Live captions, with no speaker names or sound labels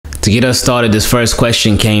To get us started, this first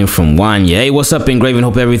question came from Wanya. Hey, what's up, Ingraven?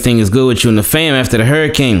 Hope everything is good with you and the fam after the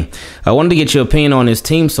hurricane. I wanted to get your opinion on this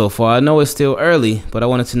team so far. I know it's still early, but I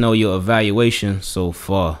wanted to know your evaluation so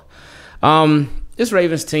far. This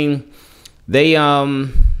Ravens team, they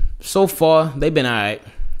so far they've been all right.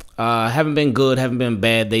 Haven't been good, haven't been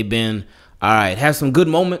bad. They've been all right. Have some good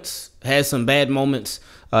moments, had some bad moments,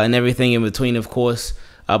 and everything in between, of course.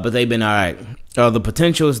 But they've been all right. The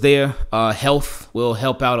potential is there. Health will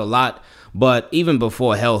help out a lot. But even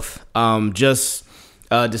before health, just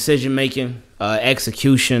decision-making,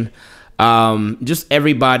 execution, just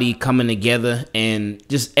everybody coming together and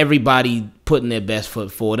just everybody putting their best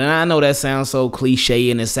foot forward. And I know that sounds so cliche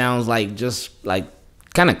and it sounds like just like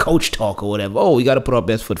kind of coach talk or whatever. Oh, we got to put our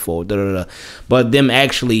best foot forward. Da, da, da. But them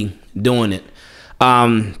actually doing it.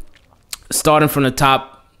 Starting from the top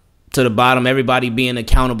to the bottom, everybody being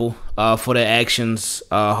accountable for their actions.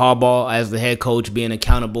 Harbaugh, as the head coach, being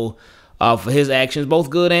accountable for his actions, both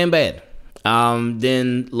good and bad.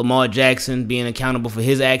 Then Lamar Jackson being accountable for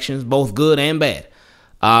his actions, both good and bad.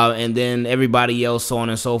 And then everybody else, so on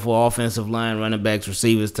and so forth, offensive line, running backs,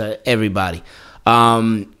 receivers, to everybody.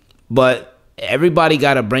 But everybody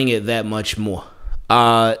got to bring it that much more.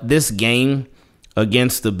 This game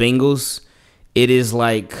against the Bengals, it is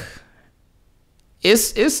like...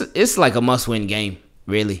 It's like a must-win game,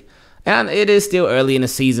 really. And it is still early in the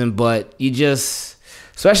season, but you just,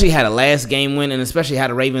 especially how the last game went, and especially how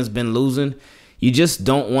the Ravens been losing, you just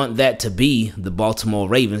don't want that to be the Baltimore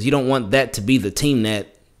Ravens. You don't want that to be the team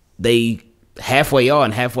that they halfway are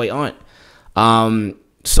and halfway aren't.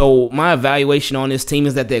 So my evaluation on this team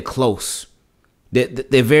is that they're close. They're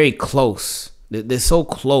very close. They're so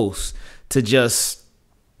close to just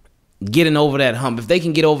getting over that hump. If they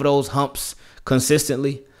can get over those humps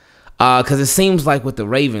consistently, because it seems like with the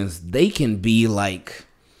Ravens, they can be like,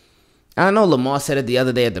 I know Lamar said it the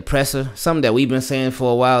other day at the presser, something that we've been saying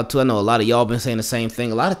for a while too. I know a lot of y'all been saying the same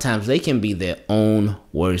thing. A lot of times they can be their own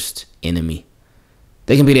worst enemy.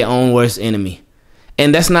 They can be their own worst enemy.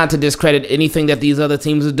 And that's not to discredit anything that these other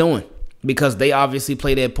teams are doing, because they obviously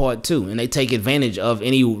play their part too, and they take advantage of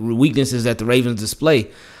any weaknesses that the Ravens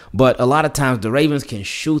display. But a lot of times the Ravens can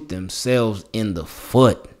shoot themselves in the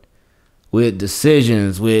foot with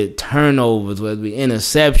decisions, with turnovers, with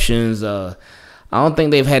interceptions. I don't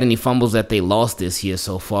think they've had any fumbles that they lost this year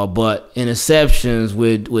so far, but interceptions,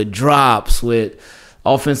 with drops, with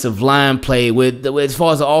offensive line play, with as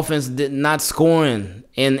far as the offense not scoring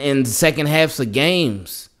in second halves of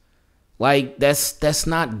games. Like, that's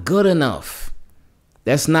not good enough.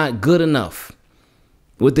 That's not good enough.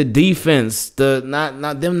 With the defense, them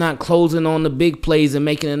not closing on the big plays and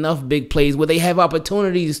making enough big plays where they have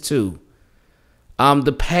opportunities to.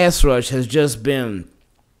 The pass rush has just been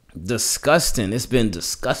disgusting. It's been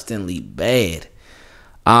disgustingly bad.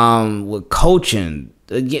 With coaching,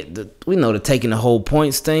 we know they're taking the whole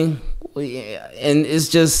points thing, and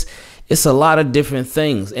it's a lot of different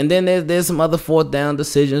things. And then there's some other fourth down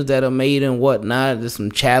decisions that are made and whatnot. There's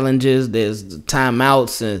some challenges. There's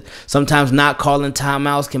timeouts, and sometimes not calling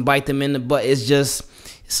timeouts can bite them in the butt. It's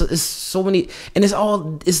so many, and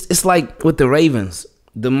it's like with the Ravens,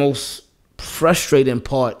 the most frustrating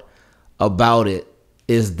part about it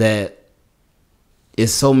is that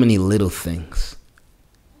it's so many little things.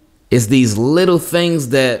 It's these little things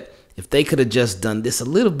that if they could have just done this a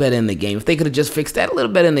little better in the game, if they could have just fixed that a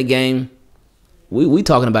little better in the game, we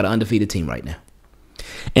talking about an undefeated team right now.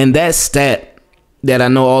 And that stat that I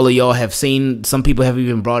know all of y'all have seen, some people have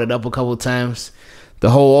even brought it up a couple of times. The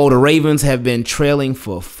Ravens have been trailing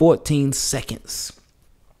for 14 seconds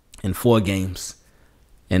in 4 games.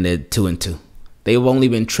 And they're 2-2. They've only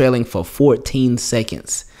been trailing for 14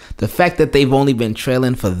 seconds. The fact that they've only been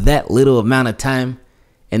trailing for that little amount of time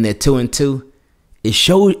and they're 2-2, it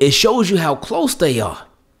shows you how close they are.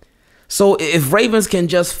 So if Ravens can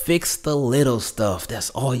just fix the little stuff,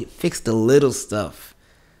 that's all. You fix the little stuff,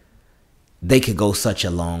 they could go such a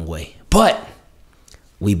long way. But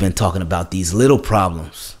we've been talking about these little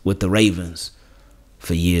problems with the Ravens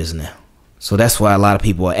for years now. So that's why a lot of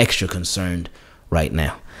people are extra concerned right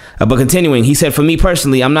now. But continuing, he said, for me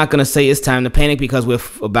personally, I'm not going to say it's time to panic because we're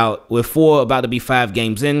about to be 5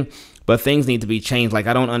 games in, but things need to be changed. Like,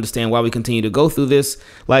 I don't understand why we continue to go through this.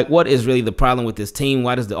 Like, what is really the problem with this team?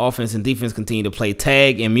 Why does the offense and defense continue to play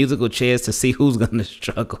tag and musical chairs to see who's going to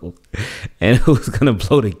struggle and who's going to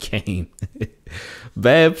blow the game?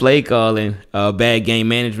 Bad play calling, bad game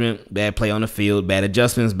management, bad play on the field, bad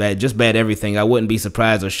adjustments, bad everything. I wouldn't be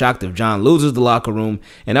surprised or shocked if John loses the locker room,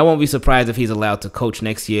 and I won't be surprised if he's allowed to coach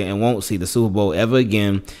next year and won't see the Super Bowl ever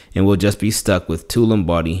again, and we'll just be stuck with 2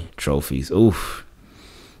 Lombardi trophies. Oof.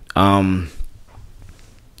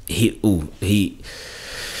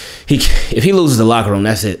 if he loses the locker room,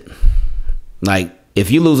 that's it. Like,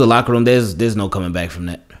 if you lose the locker room, there's no coming back from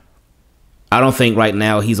that. I don't think right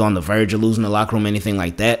now he's on the verge of losing the locker room, anything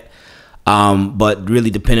like that. But really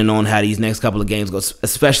depending on how these next couple of games go,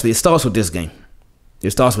 especially it starts with this game.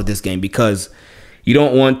 It starts with this game because you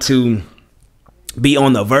don't want to be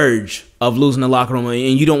on the verge of losing the locker room,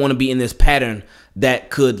 and you don't want to be in this pattern that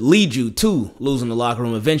could lead you to losing the locker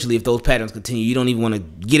room eventually. If those patterns continue, you don't even want to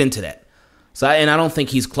get into that. So, and I don't think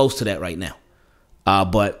he's close to that right now.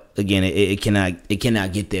 But again, it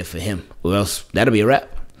cannot get there for him, or else that'll be a wrap.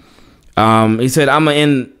 He said, I'm gonna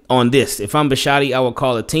end on this. If I'm Bisciotti, I will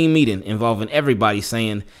call a team meeting involving everybody,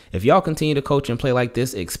 saying, if y'all continue to coach and play like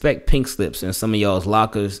this, expect pink slips in some of y'all's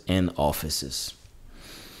lockers and offices.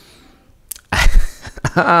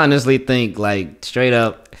 I honestly think, like, straight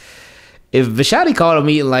up, if Bisciotti called a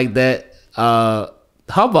meeting like that,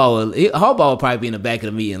 Harbaugh would probably be in the back of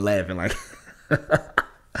the meeting laughing like,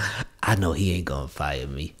 I know he ain't gonna fire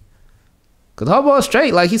me. Cause Harbaugh's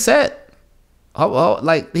straight, like he said. Harbaugh,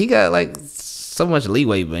 like, he got like so much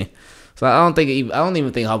leeway, man. So I don't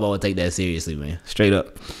even think Harbaugh would take that seriously, man. Straight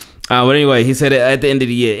up. But anyway, he said it at the end of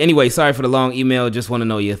the year. Anyway, sorry for the long email. Just want to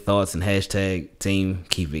know your thoughts and hashtag team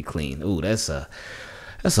keep it clean. Ooh, that's a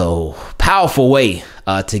powerful way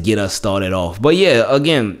to get us started off. But yeah,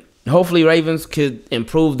 again, hopefully Ravens could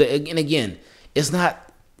improve and again, it's not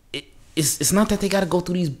that they got to go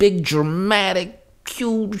through these big dramatic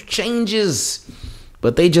huge changes,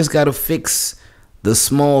 but they just got to fix the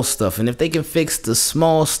small stuff. And if they can fix the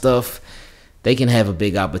small stuff, they can have a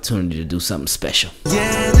big opportunity to do something special.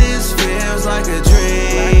 Yeah, this feels like a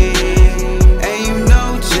dream, and you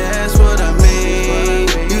know just what I mean.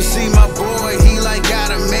 You see my boy, he like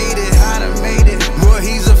gotta made it. Boy,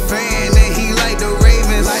 he's a fan and he like the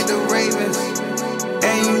Ravens,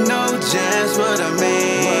 and you know just what I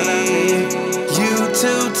mean. You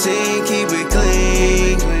two team, keep it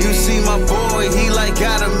clean. You see my boy, he like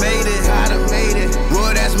gotta made it.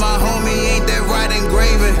 Boy, that's my homie, ain't that right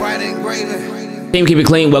engraving. Team Keep It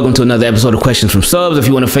Clean, welcome to another episode of Questions from Subs. If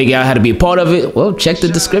you want to figure out how to be a part of it, well, check the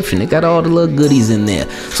description. It got all the little goodies in there.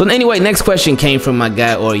 So anyway, next question came from my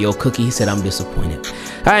guy, Oreo Cookie. He said, I'm disappointed.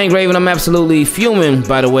 Hi, Ingraven. I'm absolutely fuming,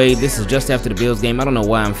 by the way. This is just after the Bills game. I don't know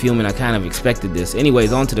why I'm fuming. I kind of expected this.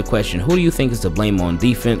 Anyways, on to the question. Who do you think is to blame on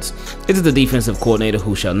defense? Is it the defensive coordinator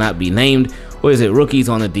who shall not be named, or is it rookies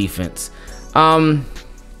on the defense?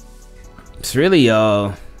 It's really,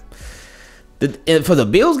 for the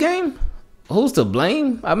Bills game, who's to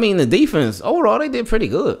blame? I mean, the defense, overall, they did pretty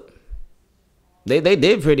good. They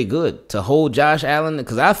did pretty good to hold Josh Allen,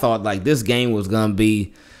 because I thought, like, this game was going to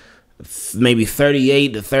be maybe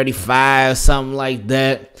 38-35, something like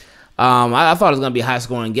that. I thought it was going to be a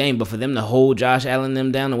high-scoring game, but for them to hold Josh Allen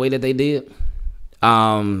them down the way that they did,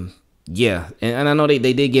 yeah. And I know they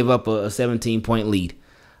did give up a 17-point lead.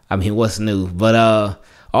 I mean, what's new? But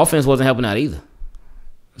offense wasn't helping out either.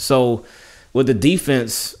 So with the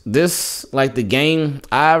defense, the game,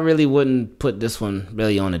 I really wouldn't put this one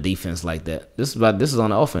really on the defense like that. This is on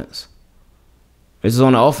the offense. This is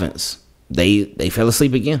on the offense. They fell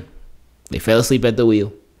asleep again. They fell asleep at the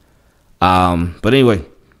wheel. But anyway,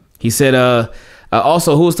 he said,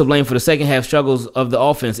 also, who is to blame for the second half struggles of the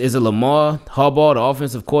offense? Is it Lamar, Harbaugh, the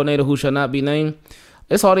offensive coordinator who shall not be named?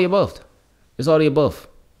 It's all the above. It's all the above.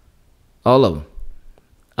 All of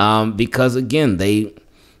them. Because again, that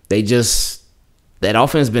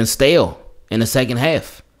offense been stale in the second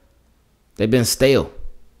half. They've been stale.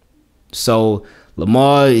 So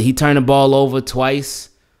Lamar, he turned the ball over twice.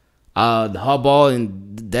 The Harbaugh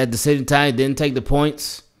and that decision time didn't take the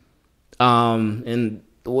points. And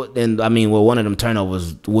I mean, well, one of them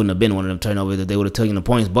turnovers wouldn't have been one of them turnovers that they would have taken the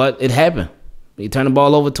points, but it happened. He turned the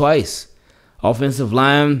ball over twice. Offensive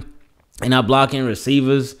line, they not blocking.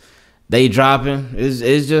 Receivers, they dropping.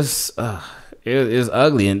 It's just it's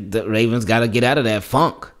ugly, and the Ravens got to get out of that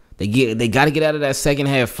funk. They got to get out of that second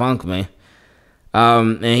half funk, man.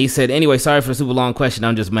 And he said, anyway, sorry for the super long question.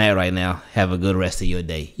 I'm just mad right now. Have a good rest of your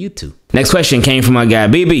day. You too. Next question came from my guy,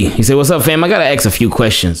 BB. He said, what's up, fam? I got to ask a few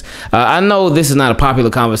questions. I know this is not a popular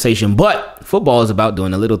conversation, but football is about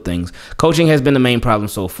doing the little things. Coaching has been the main problem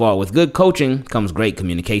so far. With good coaching comes great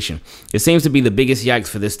communication. It seems to be the biggest yikes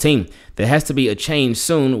for this team. There has to be a change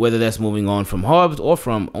soon, whether that's moving on from Harbs or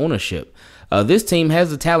from ownership. This team has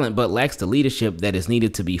the talent but lacks the leadership that is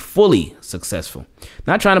needed to be fully successful.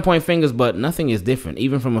 Not trying to point fingers, but nothing is different,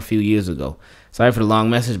 even from a few years ago. Sorry for the long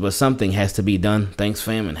message, but something has to be done. Thanks,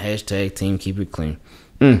 fam, and hashtag team keep it clean.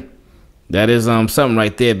 That is something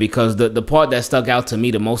right there, because the part that stuck out to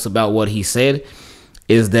me the most about what he said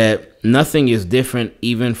is that nothing is different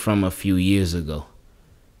even from a few years ago.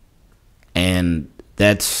 and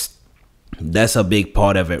that's a big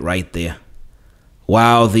part of it right there.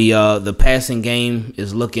 While the passing game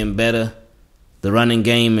is looking better, the running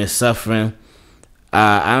game is suffering.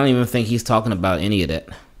 I don't even think he's talking about any of that.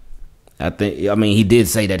 I mean, he did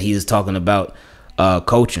say that he is talking about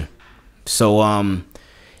coaching. So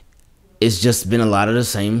it's just been a lot of the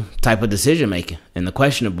same type of decision making and the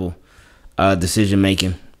questionable decision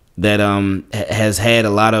making that has had a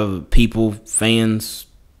lot of people, fans,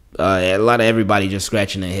 a lot of everybody just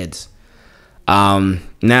scratching their heads.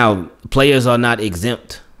 Now, players are not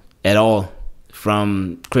exempt at all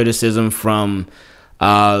from criticism, from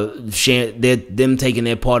them taking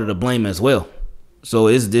their part of the blame as well. So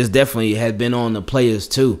this definitely had been on the players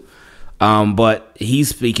too. But he's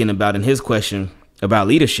speaking about in his question about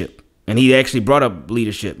leadership. And he actually brought up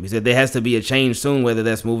leadership. He said there has to be a change soon, whether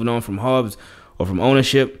that's moving on from Hobbs or from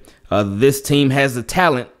ownership. This team has the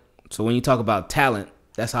talent. So when you talk about talent,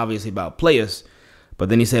 that's obviously about players. But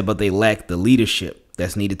then he said, but they lack the leadership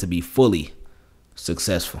that's needed to be fully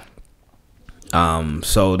successful.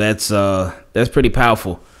 So that's pretty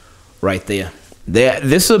powerful right there.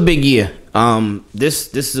 This is a big year.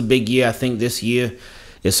 This is a big year. I think this year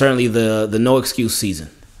is certainly the no excuse season.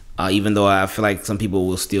 Even though I feel like some people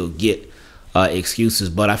will still get excuses,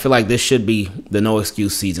 but I feel like this should be the no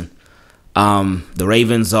excuse season. The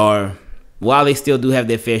Ravens are, while they still do have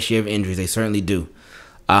their fair share of injuries, they certainly do,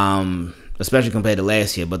 especially compared to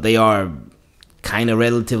last year, but they are kind of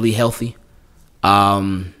relatively healthy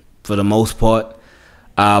for the most part.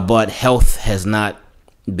 But health has not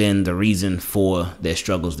been the reason for their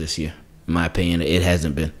struggles this year. In my opinion, it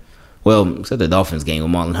hasn't been. Well, except the Dolphins game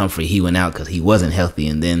with Marlon Humphrey, he went out because he wasn't healthy,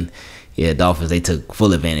 and then Dolphins, they took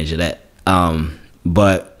full advantage of that.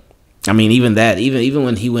 But I mean, even that, even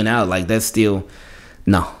when he went out, like that's still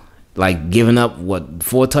no, like giving up what 3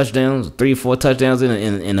 or 4 touchdowns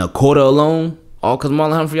in a quarter alone, all because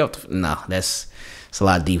Marlon Humphrey off. It's a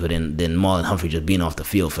lot deeper than Marlon Humphrey just being off the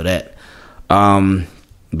field for that.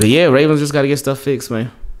 But yeah, Ravens just got to get stuff fixed,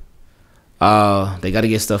 man. They got to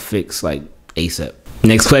get stuff fixed like ASAP.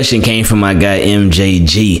 Next question came from my guy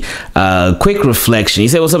MJG. Quick reflection. He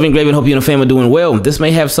said, what's up, Ingraven? Hope you and the family are doing well. This may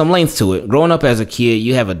have some length to it. Growing up as a kid,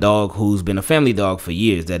 you have a dog who's been a family dog for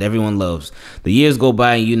years that everyone loves. The years go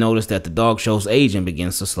by and you notice that the dog shows age and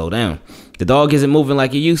begins to slow down. The dog isn't moving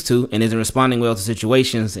like it used to and isn't responding well to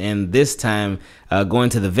situations, and this time going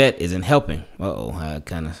to the vet isn't helping. I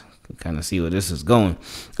kind of see where this is going.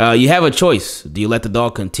 You have a choice. Do you let the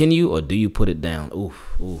dog continue or do you put it down? Ooh.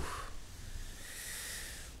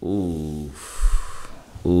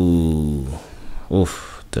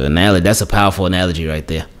 The analogy, that's a powerful analogy right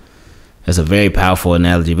there. That's a very powerful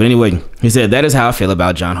analogy. But anyway, he said, that is how I feel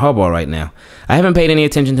about John Harbaugh right now. I haven't paid any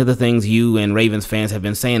attention to the things you and Ravens fans have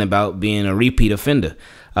been saying about being a repeat offender.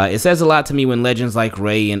 It says a lot to me when legends like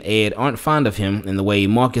Ray and Ed aren't fond of him, and the way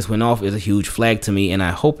Marcus went off is a huge flag to me, and I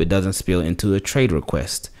hope it doesn't spill into a trade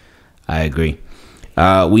request. I agree.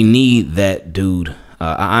 We need that dude.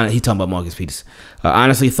 He's talking about Marcus Peters.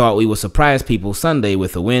 Honestly thought we would surprise people Sunday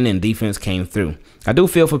with a win and defense came through. I do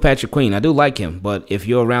feel for Patrick Queen. I do like him, but if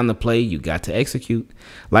you're around the play, you got to execute.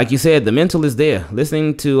 Like you said, the mental is there.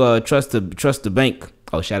 Listening to Trust the Bank.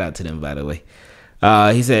 Oh, shout out to them, by the way.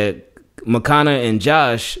 He said, McConnell and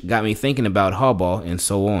Josh got me thinking about Harbaugh and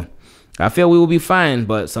so on. I feel we will be fine,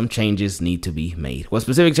 but some changes need to be made. What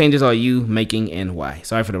specific changes are you making and why?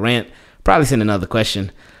 Sorry for the rant. Probably send another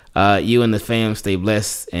question. You and the fam stay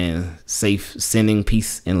blessed and safe, sending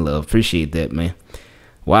peace and love. Appreciate that, man.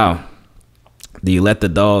 Wow. Do you let the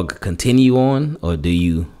dog continue on or do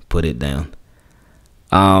you put it down?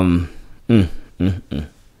 Well,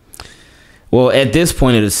 at this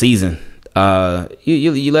point of the season,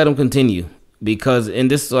 you let him continue because in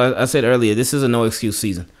this, I said earlier, this is a no excuse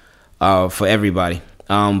season for everybody.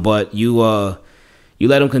 But you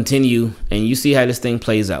let him continue and you see how this thing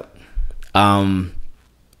plays out.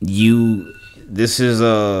 It's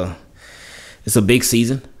a big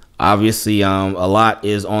season. Obviously, a lot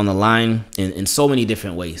is on the line in so many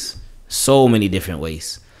different ways.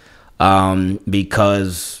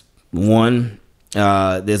 Because one,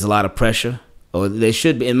 there's a lot of pressure, or there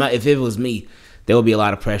should be. If it was me, there would be a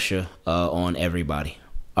lot of pressure on everybody.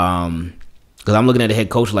 Because I'm looking at the head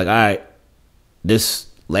coach like, all right, this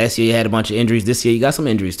last year you had a bunch of injuries. This year you got some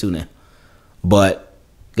injuries too now, but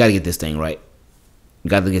you got to get this thing right.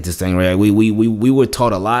 We were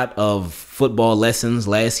taught a lot of football lessons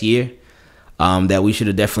last year that we should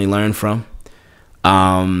have definitely learned from.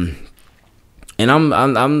 And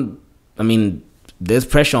I mean, there's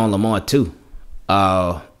pressure on Lamar too,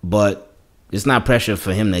 but it's not pressure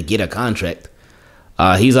for him to get a contract.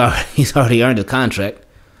 He's already earned a contract.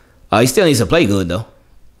 He still needs to play good though.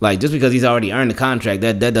 Like, just because he's already earned the contract,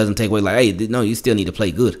 that doesn't take away, like, hey, no, you still need to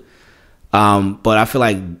play good. But I feel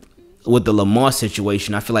like with the Lamar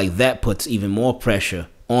situation, I feel like that puts even more pressure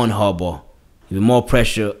on Harbaugh, even more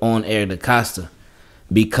pressure on Eric DeCosta,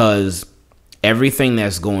 because everything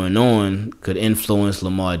that's going on could influence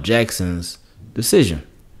Lamar Jackson's decision.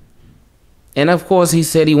 And of course, he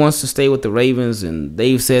said he wants to stay with the Ravens, and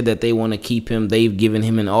they've said that they want to keep him. They've given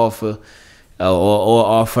him an offer or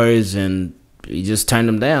offers, and he just turned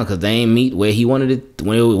them down because they ain't meet where he wanted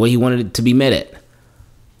it to be met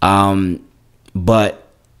at. But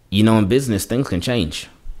you know, in business, things can change.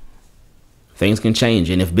 Things can change,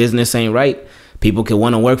 and if business ain't right, people can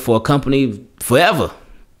want to work for a company forever.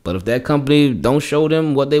 But if that company don't show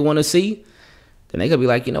them what they want to see, then they could be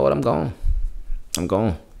like, you know what, I'm gone. I'm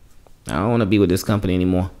gone. I don't want to be with this company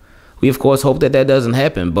anymore. We of course hope that doesn't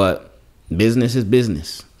happen, but business is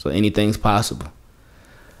business, so anything's possible.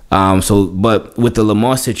 But with the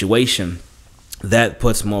Lamar situation, that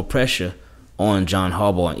puts more pressure on John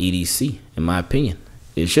Harbaugh and EDC, in my opinion.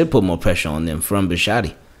 It should put more pressure on them from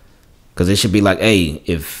Bisciotti, because it should be like, hey,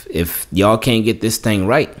 if y'all can't get this thing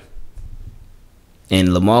right,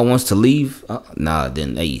 and Lamar wants to leave,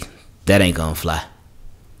 then hey, that ain't gonna fly.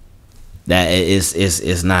 That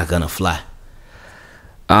is not gonna fly.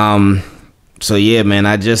 So yeah, man,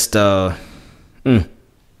 I just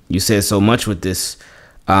you said so much with this.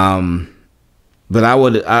 But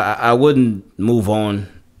I wouldn't move on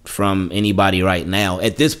from anybody right now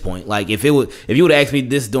at this point. Like, if you would have asked me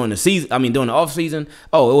this during the off season, it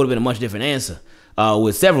would have been a much different answer.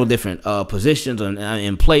 With several different positions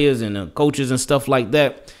and players and coaches and stuff like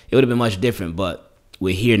that, it would have been much different. But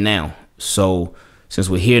we're here now. So since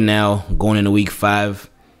we're here now, going into week 5,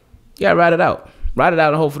 ride it out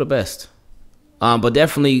and hope for the best. But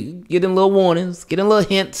definitely get them little warnings, get them little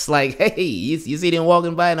hints like, hey, you see them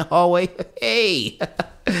walking by in the hallway? Hey,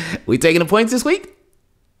 we taking the points this week?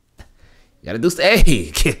 You gotta do,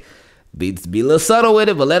 hey, be a little subtle with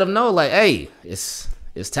it, but let them know, like, hey, it's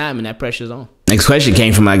time and that pressure's on. Next question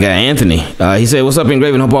came from my guy Anthony. He said, what's up,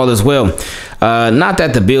 Ingraven? Hope all is well. Not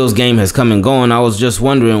that the Bills game has come and gone. I was just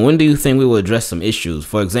wondering, when do you think we will address some issues?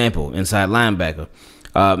 For example, inside linebacker.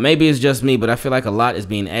 Maybe it's just me, but I feel like a lot is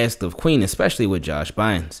being asked of Queen, especially with Josh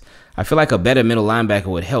Bynes. I feel like a better middle linebacker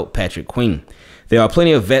would help Patrick Queen. There are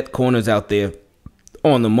plenty of vet corners out there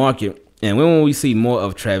on the market, and when will we see more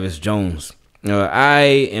of Travis Jones?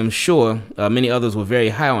 I am sure many others were very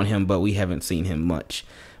high on him, but we haven't seen him much.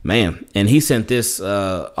 Man, and he sent this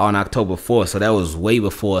on October 4th, so that was way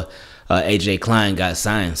before AJ Klein got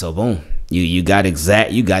signed. So boom, you got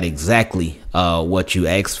exactly what you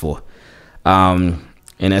asked for. And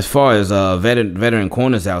as far as veteran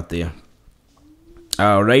corners out there,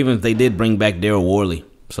 Ravens, they did bring back Darryl Worley,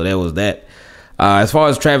 so there was that. As far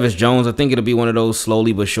as Travis Jones, I think it'll be one of those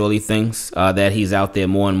slowly but surely things that he's out there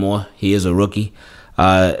more and more. He is a rookie.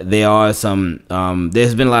 There are some.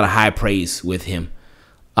 There's been a lot of high praise with him,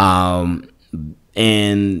 and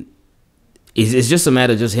it's just a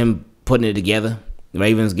matter of just him putting it together.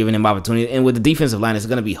 Ravens giving him opportunity, and with the defensive line, it's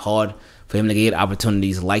going to be hard for him to get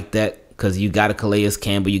opportunities like that, because you got a Calais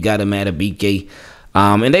Campbell, you got a Matabike,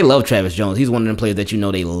 and they love Travis Jones. He's one of them players that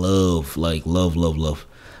they love, like love.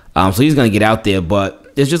 So he's going to get out there,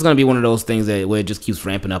 but it's just going to be one of those things where it just keeps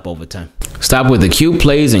ramping up over time. Stop with the cute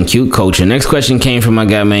plays and cute coaching. Next question came from my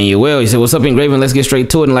guy Manuel. He said, what's up, Ingraven? Let's get straight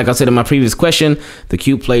to it. And like I said in my previous question, the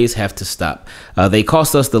cute plays have to stop. They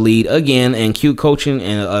cost us the lead again, and cute coaching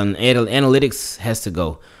and analytics has to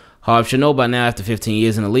go. Harb should know by now, after 15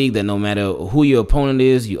 years in the league, that no matter who your opponent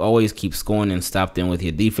is, you always keep scoring and stop them with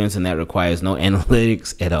your defense, and that requires no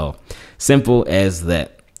analytics at all. Simple as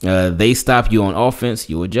that. They stop you on offense,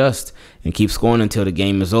 you adjust and keep scoring until the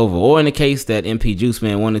game is over. Or in the case that MP Juice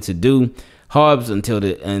Man wanted to do, Harbs until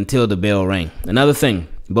the bell rang. Another thing,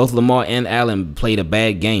 both Lamar and Allen played a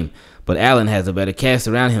bad game, but Allen has a better cast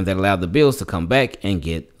around him that allowed the Bills to come back and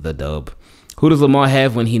get the dub. Who does Lamar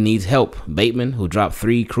have when he needs help? Bateman, who dropped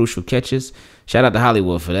 3 crucial catches. Shout out to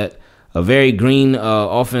Hollywood for that. A very green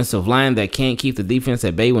offensive line that can't keep the defense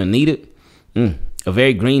at bay when needed. A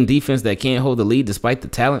very green defense that can't hold the lead despite the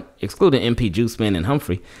talent, excluding MP Juiceman and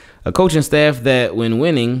Humphrey. A coaching staff that, when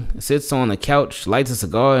winning, sits on the couch, lights a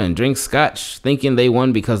cigar, and drinks scotch, thinking they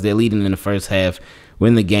won because they're leading in the first half,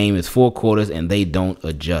 when the game is 4 quarters and they don't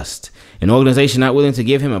adjust. An organization not willing to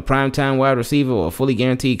give him a primetime wide receiver or a fully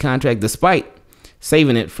guaranteed contract, despite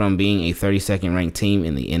saving it from being a 32nd ranked team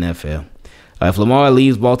in the NFL. If Lamar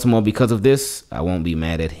leaves Baltimore because of this, I won't be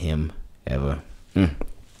mad at him ever.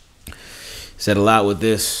 Said a lot with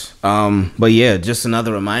this. But yeah, just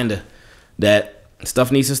another reminder that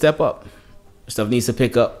stuff needs to step up. Stuff needs to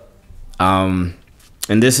pick up. And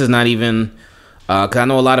this is not even because I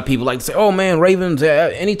know a lot of people like to say, "Oh man, Ravens."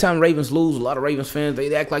 Anytime Ravens lose, a lot of Ravens fans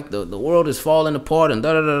they act like the world is falling apart and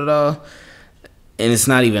da da da da. And it's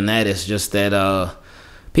not even that. It's just that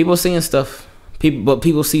people seeing stuff.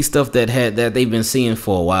 People see stuff that they've been seeing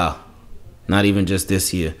for a while. Not even just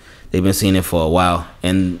this year. They've been seeing it for a while,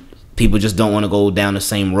 and people just don't want to go down the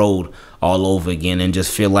same road all over again and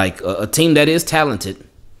just feel like a team that is talented.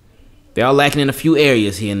 They are lacking in a few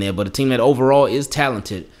areas here and there, but a team that overall is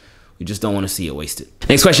talented, we just don't want to see it wasted.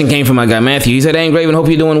 Next question came from my guy Matthew. He said, "Hey, Ingraven, hope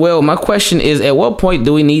you're doing well. My question is, at what point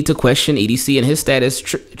do we need to question EDC and his status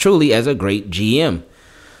truly as a great GM?"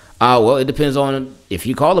 Well, it depends on if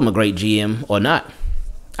you call him a great GM or not.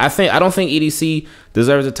 I don't think EDC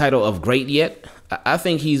deserves the title of great yet. I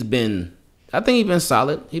think he's been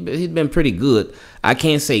solid. He's been pretty good. I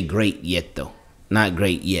can't say great yet though. Not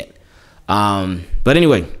great yet. But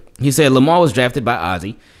anyway, he said Lamar was drafted by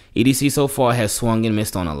Ozzie. EDC so far has swung and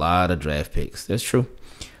missed on a lot of draft picks. That's true.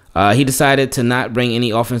 He decided to not bring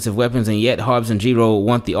any offensive weapons, and yet Harbs and G-Roll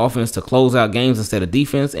want the offense to close out games instead of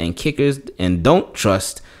defense, and kickers and don't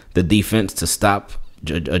trust the defense to stop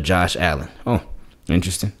Josh Allen. Oh,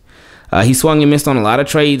 interesting. He swung and missed on a lot of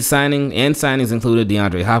trades, signings included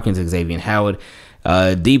DeAndre Hopkins, Xavier Howard,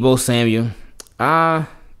 Deebo Samuel. I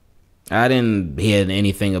didn't hear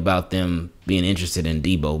anything about them being interested in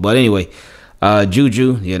Deebo. But anyway,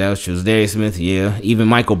 Juju, yeah, that was true. Darius Smith, yeah. Even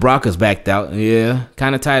Michael Brockers backed out. Yeah,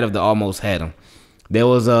 kind of tired of the almost had him. There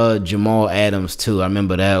was Jamal Adams, too. I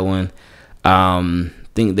remember that one.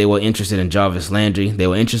 Think they were interested in Jarvis Landry. They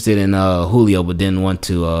were interested in Julio, but didn't want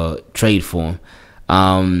to trade for him.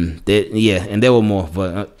 Yeah, and there were more,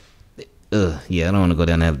 but yeah, I don't want to go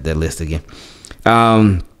down that list again.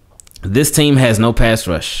 This team has no pass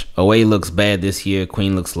rush. Away looks bad this year.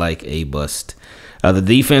 Queen looks like a bust. The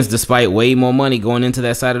defense, despite way more money going into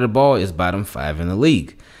that side of the ball, is bottom 5 in the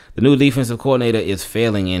league. The new defensive coordinator is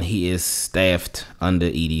failing, and he is staffed under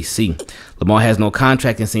EDC. Lamar has no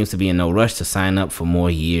contract and seems to be in no rush to sign up for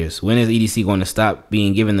more years. When is EDC going to stop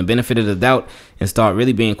being given the benefit of the doubt and start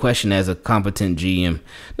really being questioned as a competent GM?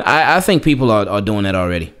 I think people are doing that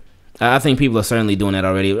already. I think people are certainly doing that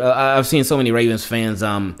already. I've seen so many Ravens fans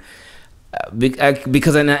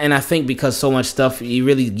because I think because so much stuff you're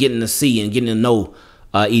really getting to see and getting to know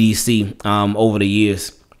EDC over the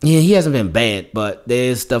years. Yeah, he hasn't been bad, but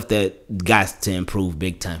there's stuff that got to improve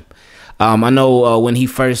big time. I know when he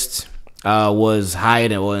first was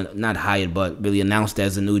hired, or not hired, but really announced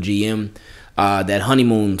as a new GM, that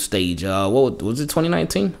honeymoon stage. What was it?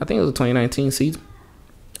 2019? I think it was a 2019 season.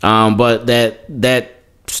 But that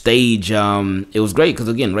stage, it was great because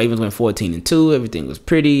again, Ravens went 14-2. Everything was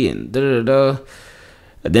pretty and da da da.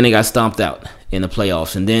 Then they got stomped out in the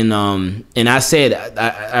playoffs, and then and I said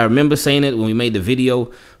I remember saying it when we made the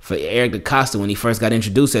video for Eric DeCosta when he first got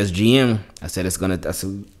introduced as GM. I said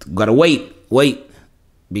gotta wait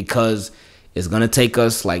because it's gonna take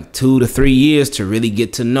us like 2 to 3 years to really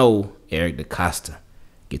get to know Eric DeCosta,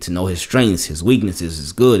 get to know his strengths, his weaknesses,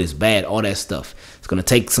 his good, his bad, all that stuff. It's gonna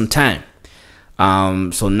take some time.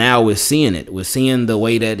 So now we're seeing it. We're seeing the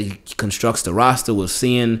way that he constructs the roster. We're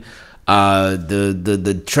seeing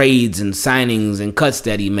the trades and signings and cuts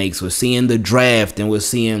that he makes. We're seeing the draft, and we're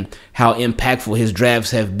seeing how impactful his drafts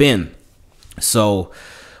have been. So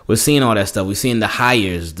we're seeing all that stuff. We're seeing the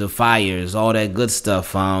hires, the fires, all that good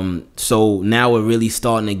stuff. So now we're really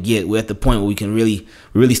starting to we're at the point where we can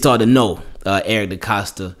really start to know Eric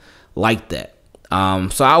DeCosta like that.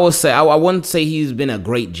 So I would say I wouldn't say he's been a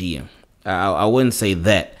great GM. I wouldn't say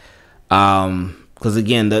that. Because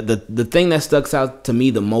again, the thing that sticks out to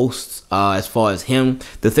me the most as far as him,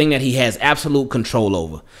 the thing that he has absolute control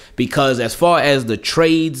over. Because as far as the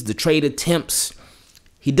trade attempts,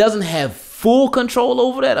 he doesn't have full control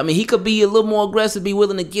over that. I mean, he could be a little more aggressive, be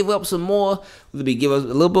willing to give up some more, give us a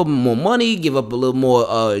little bit more money, give up a little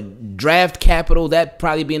more draft capital. That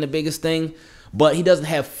probably being the biggest thing. But he doesn't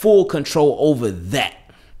have full control over that.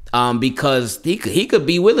 Because he could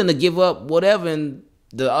be willing to give up whatever, and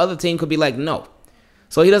the other team could be like, no.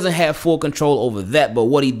 So he doesn't have full control over that. But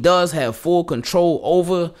what he does have full control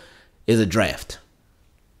over is a draft.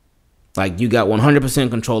 Like, you got 100%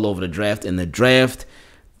 control over the draft. In the draft,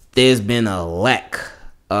 there's been a lack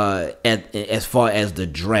as far as the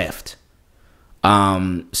draft.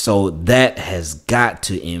 So that has got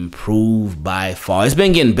to improve by far. It's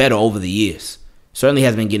been getting better over the years. Certainly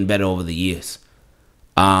has been getting better over the years.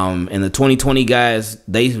 And the 2020 guys,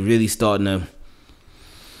 they really starting to.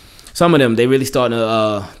 Some of them, they really starting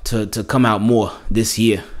to come out more this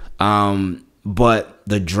year. But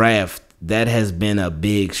the draft, that has been a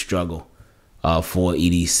big struggle for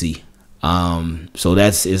EDC. So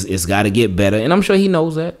it's got to get better, and I'm sure he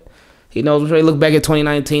knows that. He knows. I'm sure he look back at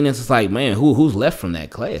 2019 and it's like, man, who's left from that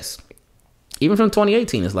class? Even from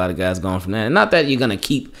 2018, there's a lot of guys gone from that. And not that you're gonna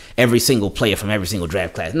keep every single player from every single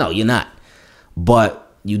draft class. No, you're not.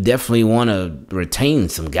 But you definitely want to retain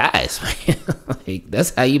some guys, man. Like,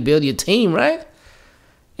 that's how you build your team, right?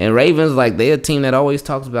 And Ravens, like, they're a team that always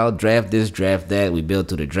talks about draft this, draft that. We build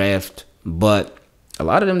through the draft, but a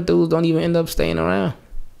lot of them dudes don't even end up staying around.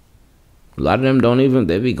 A lot of them don't even.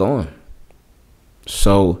 They be gone.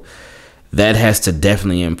 So that has to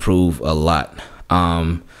definitely improve a lot.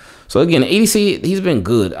 So again, EDC, he's been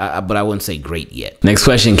good, but I wouldn't say great yet. Next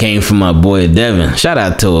question came from my boy Devin. Shout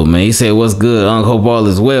out to him, man. He said, "What's good? Hope all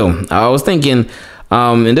is well." I was thinking,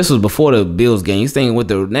 and this was before the Bills game. He's thinking with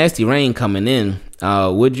the nasty rain coming in,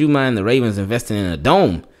 would you mind the Ravens investing in a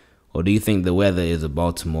dome, or do you think the weather is a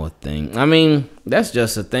Baltimore thing? I mean, that's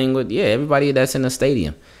just a thing with everybody that's in the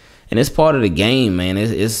stadium. And it's part of the game, man.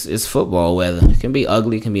 It's football weather. It can be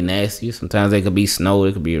ugly, it can be nasty. Sometimes it could be snow,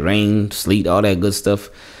 it could be rain, sleet, all that good stuff.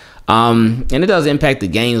 And it does impact the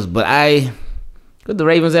games. But could the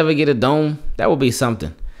Ravens ever get a dome? That would be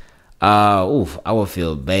something. I would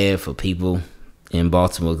feel bad for people in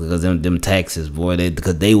Baltimore because them taxes, boy,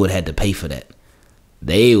 because they would have to pay for that.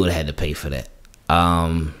 They would have to pay for that.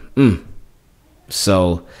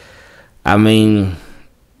 So, I mean,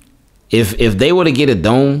 if they were to get a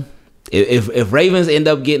dome. If Ravens end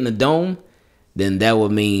up getting a dome, then that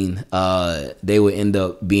would mean they would end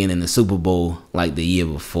up being in the Super Bowl like the year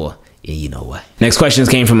before. Yeah, you know why. Next questions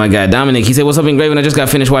came from my guy Dominic. He said, "What's up, Ingraven? I just got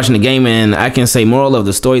finished watching the game, and I can say moral of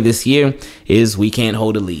the story this year is we can't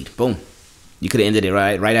hold a lead." Boom. You could have ended it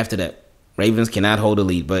right after that. Ravens cannot hold a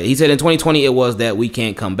lead. But he said in 2020 it was that we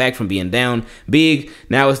can't come back from being down big.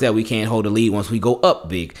 Now it's that we can't hold a lead once we go up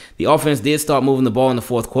big. The offense did start moving the ball in the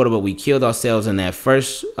fourth quarter, but we killed ourselves in that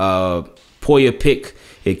first Poyer pick.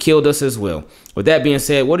 It killed us as well. With that being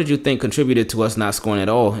said, what did you think contributed to us not scoring at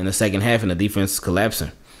all in the second half and the defense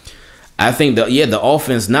collapsing? I think the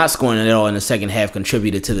offense not scoring at all in the second half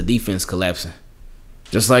contributed to the defense collapsing.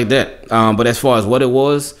 Just like that. But as far as what it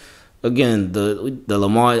was, again, the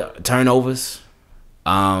Lamar turnovers,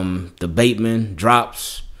 the Bateman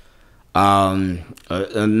drops, not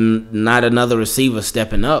another receiver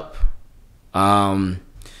stepping up, and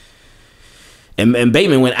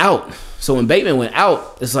Bateman went out. So when Bateman went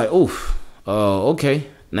out, it's like, oof, okay,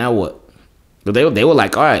 now what? But they were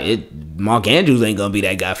like, all right, Mark Andrews ain't gonna be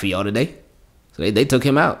that guy for y'all today. So they took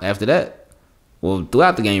him out after that. Well,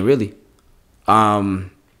 throughout the game, really.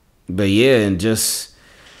 But yeah, and just.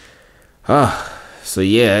 So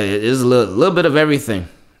yeah, it is a little bit of everything.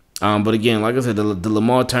 But again, like I said, the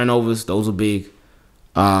Lamar turnovers, those are big.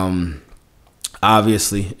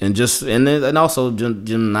 Obviously, and also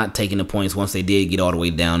just not taking the points once they did get all the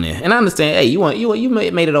way down there. And I understand, hey, you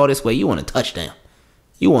made it all this way. You want a touchdown.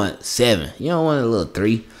 You want 7. You don't want a little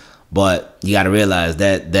 3. But you got to realize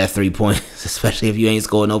that 3 points, especially if you ain't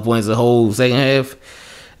scored no points the whole second half,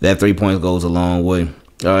 that 3 points goes a long way.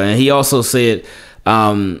 And he also said,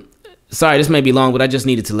 sorry, this may be long, but I just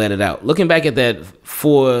needed to let it out. Looking back at that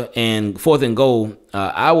fourth and goal,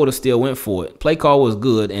 I would have still went for it. Play call was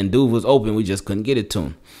good, and dude was open. We just couldn't get it to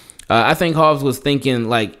him. I think Hobbs was thinking,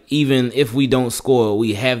 like, even if we don't score,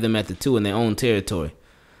 we have them at the 2 in their own territory.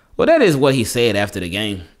 Well, that is what he said after the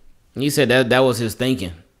game. He said that was his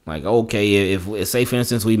thinking. Like, okay, if say, for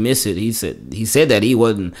instance, we miss it, he said that he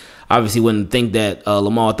wouldn't think that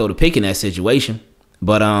Lamar throw the pick in that situation.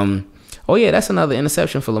 But, oh, yeah, that's another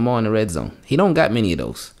interception for Lamar in the red zone. He don't got many of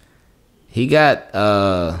those. He got,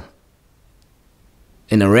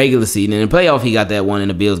 in the regular season, in the playoff, he got that one in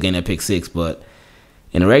the Bills game, that pick 6. But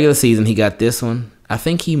in the regular season, he got this one. I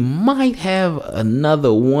think he might have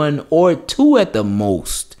another 1 or 2 at the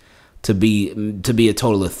most to be a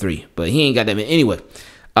total of 3. But he ain't got that many. Anyway,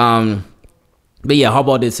 but yeah,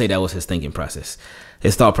 Harbaugh did say that was his thinking process.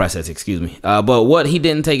 His thought process, excuse me. But what he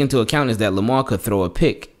didn't take into account is that Lamar could throw a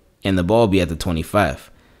pick and the ball be at the 25.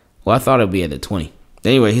 Well, I thought it'd be at the 20.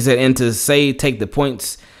 Anyway, he said, and to say take the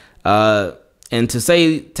points, then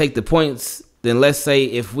let's say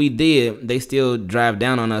if we did, they still drive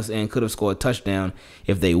down on us and could have scored a touchdown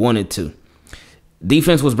if they wanted to.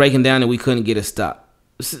 Defense was breaking down and we couldn't get a stop.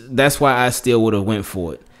 That's why I still would have went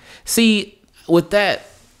for it. See, with that,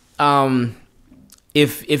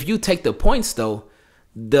 if you take the points though,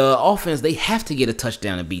 the offense, they have to get a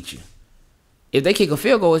touchdown to beat you. If they kick a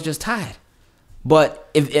field goal, it's just tied.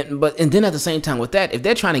 But then at the same time with that, if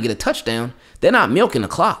they're trying to get a touchdown, they're not milking the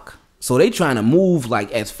clock. So they trying to move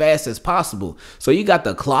like as fast as possible. So you got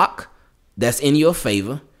the clock that's in your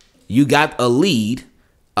favor. You got a lead,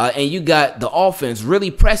 and you got the offense really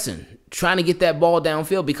pressing, trying to get that ball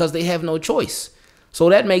downfield because they have no choice. So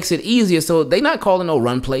that makes it easier. So they not calling no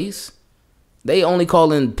run plays. They only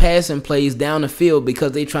calling passing plays down the field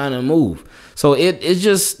because they trying to move. So it's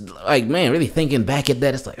just like, man, really thinking back at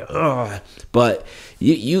that, it's like, ugh. But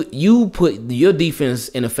you put your defense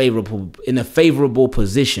in a favorable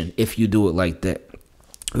position if you do it like that.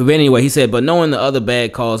 But anyway, he said, but knowing the other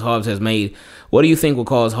bad calls Hobbs has made, what do you think will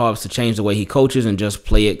cause Hobbs to change the way he coaches and just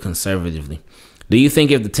play it conservatively? Do you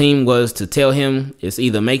think if the team was to tell him it's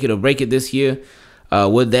either make it or break it this year,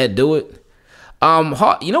 would that do it?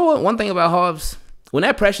 You know what? One thing about Hobbs, when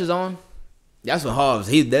that pressure's on, that's when Hobbs,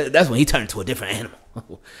 that's when he turned to a different animal.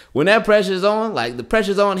 When that pressure's on, like the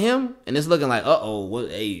pressure's on him, and it's looking like,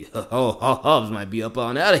 Hobbs might be up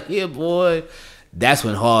on out of here, boy. That's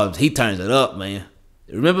when Hobbs, he turns it up, man.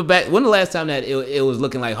 Remember back, when the last time that it was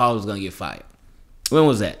looking like Hobbs was going to get fired? When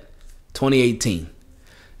was that? 2018.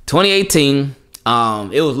 2018,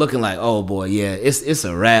 it was looking like, oh boy, yeah, it's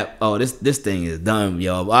a wrap. Oh, this thing is done,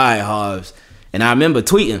 yo. All right, Hobbs. And I remember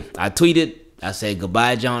tweeting. I tweeted. I said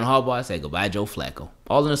goodbye, John Harbaugh. I said goodbye, Joe Flacco.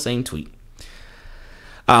 All in the same tweet.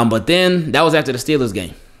 But then that was after the Steelers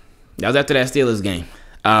game. That was after that Steelers game.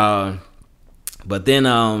 But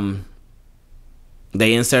then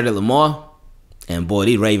they inserted Lamar. And boy,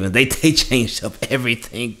 these Ravens, they changed up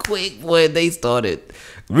everything quick. Boy, they started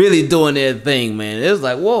really doing their thing, man. It was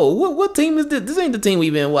like, whoa, what team is this? This ain't the team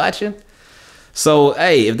we've been watching. So,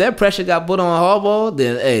 hey, if that pressure got put on Harbaugh,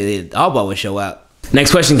 then, hey, Harbaugh would show out.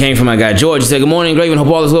 Next question came from my guy George. He said, good morning, Graven. Hope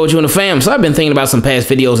all is well with you and the fam. So I've been thinking about some past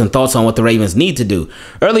videos and thoughts on what the Ravens need to do.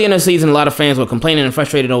 Early in the season, a lot of fans were complaining and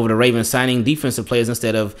frustrated over the Ravens signing defensive players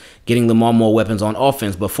instead of getting Lamar more weapons on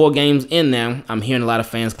offense. But 4 games in now, I'm hearing a lot of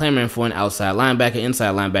fans clamoring for an outside linebacker,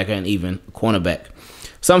 inside linebacker, and even cornerback.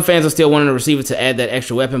 Some fans are still wanting the receiver to add that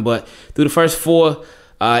extra weapon, but through the first 4,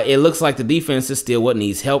 it looks like the defense is still what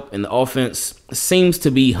needs help, and the offense seems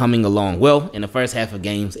to be humming along. Well, in the first half of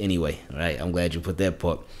games anyway. All right, I'm glad you put that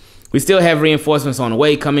part. We still have reinforcements on the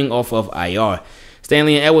way coming off of IR.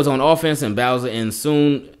 Stanley and Edwards on offense, and Bowser, and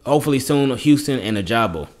hopefully soon, Houston and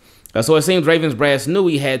Ajabo. So it seems Ravens brass knew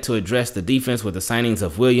he had to address the defense with the signings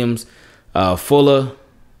of Williams, Fuller,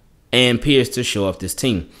 and Pierce to show up this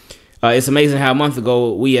team. It's amazing how a month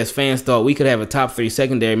ago we as fans thought we could have a top 3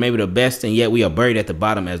 secondary, maybe the best, and yet we are buried at the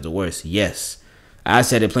bottom as the worst. Yes, I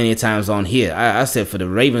said it plenty of times on here. I said for the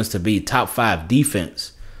Ravens to be top 5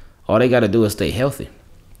 defense, all they got to do is stay healthy.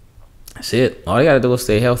 That's it. All they got to do is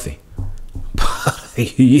stay healthy.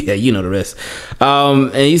 Yeah, you know the rest.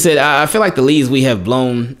 And he said, I feel like the leads we have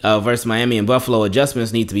blown versus Miami and Buffalo,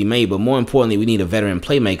 adjustments need to be made, but more importantly, we need a veteran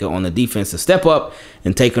playmaker on the defense to step up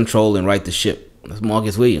and take control and right the ship. That's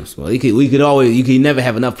Marcus Williams. Well, you could never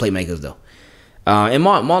have enough playmakers though. And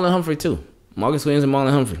Marlon Humphrey too. Marcus Williams and Marlon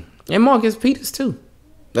Humphrey. And Marcus Peters too.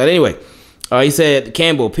 But anyway, he said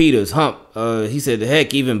Campbell, Peters, Hump. He said,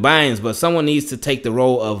 heck, even Bynes, but someone needs to take the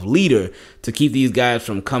role of leader to keep these guys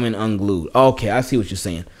from coming unglued. Okay, I see what you're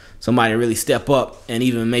saying. Somebody really step up, and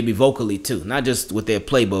even maybe vocally too, not just with their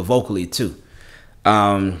play, but vocally too.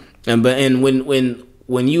 When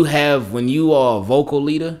you are a vocal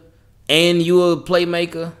leader and you're a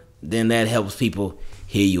playmaker, then that helps people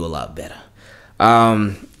hear you a lot better.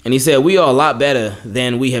 And he said, we are a lot better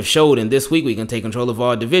than we have showed, and this week we can take control of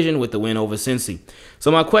our division with the win over Cincy. So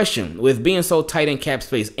my question, with being so tight in cap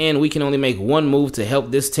space and we can only make one move to help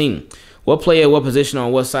this team, what player, what position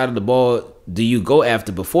on what side of the ball do you go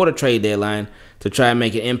after before the trade deadline to try and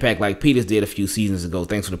make an impact like Peters did a few seasons ago?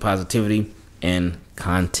 Thanks for the positivity and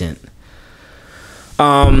content.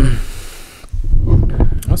 I'll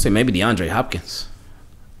say maybe DeAndre Hopkins.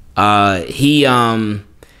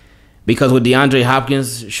 Because with DeAndre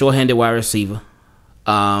Hopkins, short-handed wide receiver,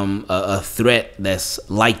 a threat that's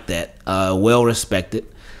like that, well-respected,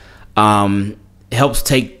 helps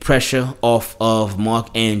take pressure off of Mark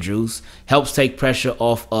Andrews, helps take pressure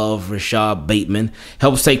off of Rashad Bateman,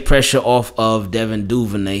 helps take pressure off of Devin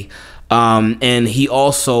Duvernay, and he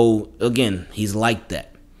also, again, he's like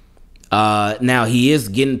that. Now, he is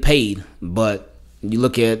getting paid, but you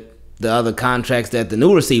look at the other contracts that the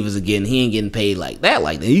new receivers are getting, he ain't getting paid like that.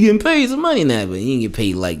 He getting paid some money now, but he ain't getting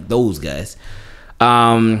paid like those guys.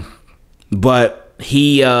 But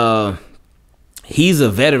he's a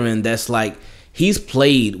veteran that's like, he's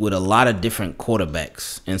played with a lot of different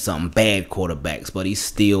quarterbacks and some bad quarterbacks, but he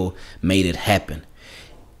still made it happen.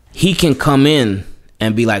 He can come in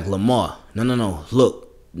and be like, Lamar, no,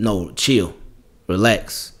 look, no, chill,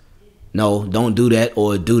 relax. No, don't do that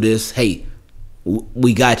or do this. Hey,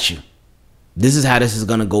 we got you. This is how this is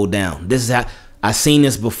going to go down. This is how I've seen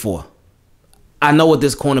this before. I know what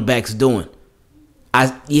this cornerback's doing.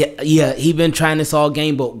 He been trying this all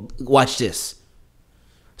game, but watch this.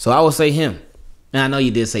 So I would say him. And I know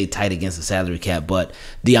you did say tight against the salary cap, but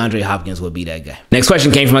DeAndre Hopkins would be that guy. Next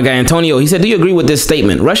question came from my guy Antonio. He said, do you agree with this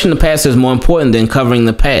statement? Rushing the passer is more important than covering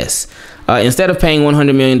the pass. Instead of paying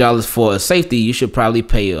 $100 million for a safety, you should probably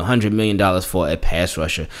pay $100 million for a pass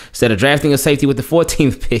rusher. Instead of drafting a safety with the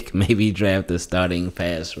 14th pick, maybe draft a starting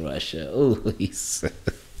pass rusher. Ooh,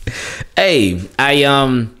 hey,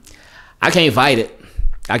 I can't fight it.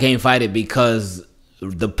 I can't fight it because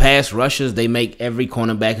the pass rushers, they make every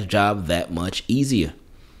cornerback's job that much easier.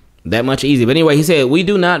 That much easier. But anyway, he said, we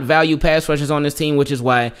do not value pass rushers on this team, which is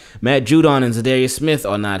why Matt Judon and Zadarius Smith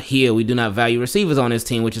are not here. We do not value receivers on this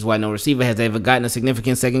team, which is why no receiver has ever gotten a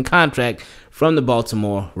significant second contract from the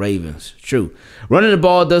Baltimore Ravens. True. Running the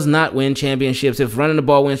ball does not win championships. If running the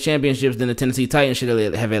ball wins championships, then the Tennessee Titans should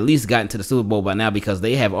have at least gotten to the Super Bowl by now because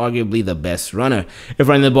they have arguably the best runner. If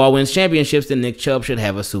running the ball wins championships, then Nick Chubb should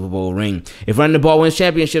have a Super Bowl ring. If running the ball wins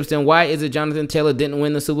championships, then why is it Jonathan Taylor didn't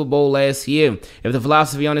win the Super Bowl last year? If the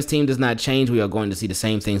philosophy on this team does not change, we are going to see the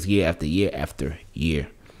same things year after year after year.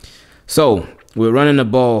 So, we're running the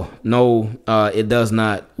ball. No, it does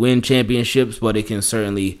not win championships, but it can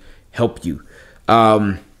certainly help you.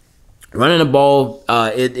 Running the ball,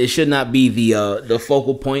 it should not be the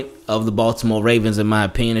focal point of the Baltimore Ravens, in my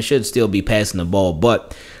opinion. It should still be passing the ball,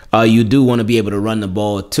 but you do want to be able to run the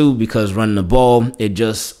ball too, because running the ball, it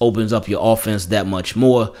just opens up your offense that much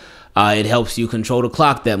more. It helps you control the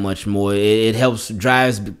clock that much more. It helps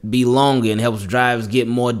drives be longer and helps drives get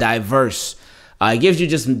more diverse. It gives you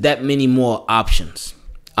just that many more options.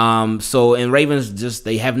 And Ravens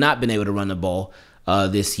they have not been able to run the ball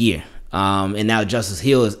this year. And now Justice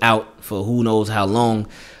Hill is out for who knows how long.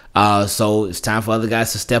 So it's time for other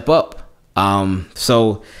guys to step up.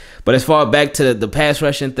 But as far back to the pass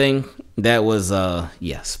rushing thing, that was,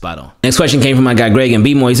 spot on. Next question came from my guy Greg in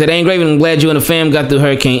B-More. He said, hey, Ingraven, I'm glad you and the fam got through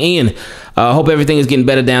Hurricane Ian. Hope everything is getting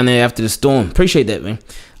better down there after the storm. Appreciate that, man.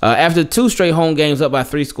 After 2 straight home games up by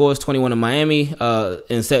 3 scores, 21 in Miami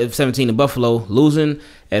and 17 in Buffalo, losing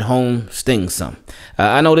at home stings some.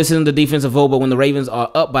 I know this isn't the defensive vote, but when the Ravens are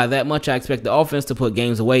up by that much, I expect the offense to put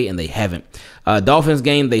games away, and they haven't. Dolphins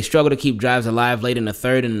game, they struggled to keep drives alive late in the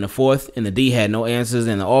third and in the fourth, and the D had no answers,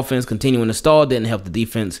 and the offense continuing to stall didn't help the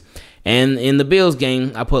defense. And in the Bills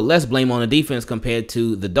game, I put less blame on the defense compared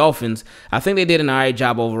to the Dolphins. I think they did an all right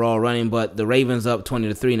job overall running, but the Ravens up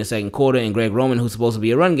 20-3 in the second quarter, and Greg Roman, who's supposed to be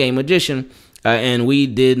a run game magician, and we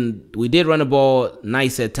did run the ball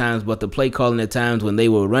nice at times, but the play calling at times when they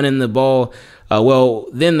were running the ball,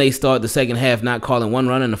 then they start the second half not calling one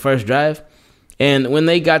run in the first drive. And when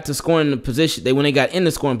they got to scoring position, when they got in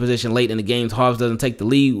the scoring position late in the games, Harvs doesn't take the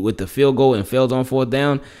lead with the field goal and fails on 4th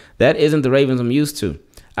down. That isn't the Ravens I'm used to.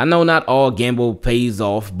 I know not all gamble pays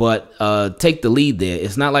off, but take the lead there.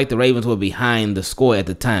 It's not like the Ravens were behind the score at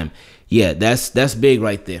the time. Yeah, that's big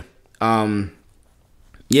right there.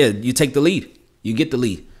 You take the lead. You get the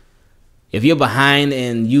lead. If you're behind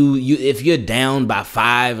and if you're down by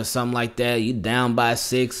 5 or something like that, you down by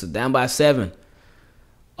 6 or down by 7.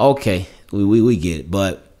 Okay, we get it,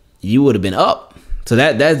 but you would have been up. So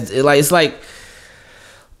it's like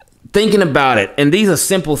thinking about it, and these are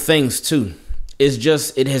simple things too. It's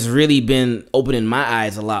just it has really been opening my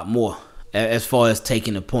eyes a lot more as far as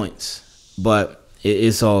taking the points, but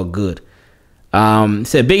it's all good.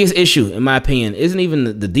 Said biggest issue in my opinion isn't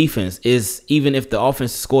even the defense. Is even if the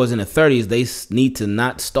offense scores in the 30s, they need to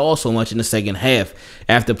not stall so much in the second half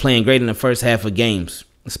after playing great in the first half of games.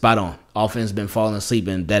 Spot on. Offense been falling asleep,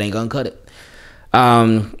 and that ain't gonna cut it.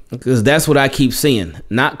 Because that's what I keep seeing.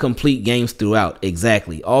 Not complete games throughout.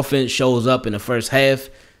 Exactly. Offense shows up in the first half,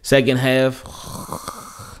 second half,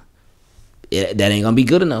 that ain't gonna be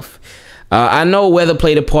good enough. I know weather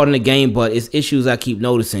played a part in the game, but it's issues I keep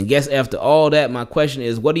noticing. Guess after all that, my question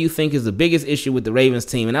is, what do you think is the biggest issue with the Ravens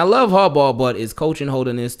team? And I love Harbaugh, but is coaching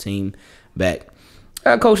holding this team back?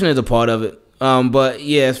 Coaching is a part of it. But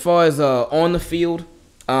yeah, as far as on the field,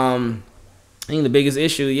 I think the biggest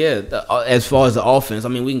issue, as far as the offense, I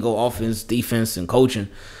mean, we can go offense, defense, and coaching.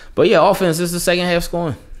 But yeah, offense is the second half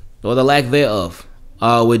scoring, or the lack thereof.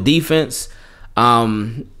 With defense,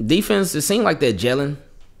 it seemed like they're gelling.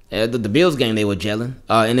 The Bills game, they were gelling.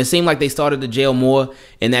 And it seemed like they started to gel more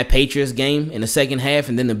in that Patriots game in the second half.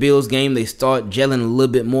 And then the Bills game, they start gelling a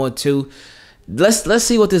little bit more too. Let's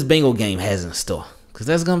see what this Bengal game has in store, because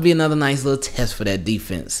that's going to be another nice little test for that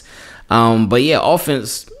defense. But yeah,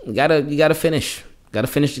 offense, you gotta finish. Got to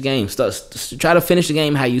finish the game. Try to finish the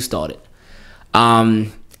game how you started.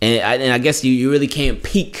 And I guess you really can't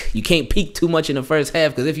peak. You can't peak too much in the first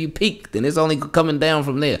half, because if you peak, then it's only coming down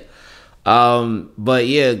from there. But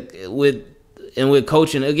yeah, with with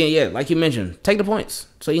coaching, again, yeah, like you mentioned, take the points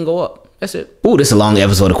so you can go up. That's it. Ooh, this is a long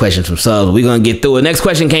episode of questions from subs. We're going to get through it. Next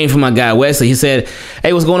question came from my guy, Wesley. He said,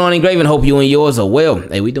 hey, what's going on, Ingraven? Hope you and yours are well.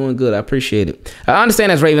 Hey, we doing good. I appreciate it. I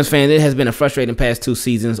understand as Ravens fans, it has been a frustrating past 2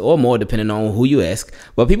 seasons or more, depending on who you ask.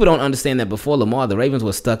 But people don't understand that before Lamar, the Ravens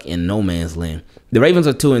were stuck in no man's land. The Ravens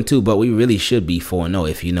are 2-2, but we really should be 4-0.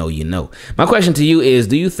 If you know, you know. My question to you is,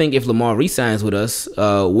 do you think if Lamar re-signs with us,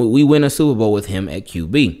 we win a Super Bowl with him at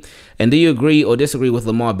QB? And do you agree or disagree with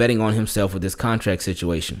Lamar betting on himself with this contract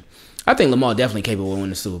situation? I think Lamar definitely capable of winning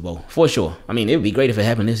the Super Bowl, for sure. I mean, it would be great if it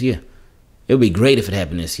happened this year. It would be great if it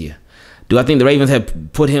happened this year. Do I think the Ravens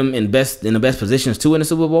have put him in the best positions to win the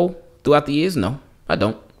Super Bowl throughout the years? No, I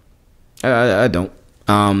don't. I don't.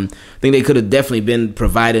 I think they could have definitely been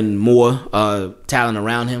providing more talent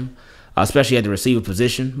around him, especially at the receiver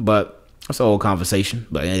position. But that's a whole conversation.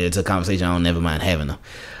 But it's a conversation I don't never mind having, though.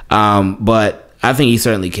 But I think he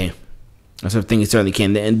certainly can. I think he certainly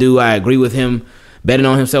can. And do I agree with him betting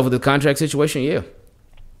on himself with the contract situation? Yeah,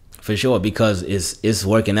 for sure, because it's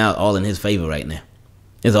working out all in his favor right now.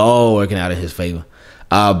 It's all working out in his favor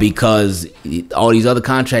because all these other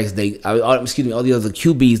contracts, all the other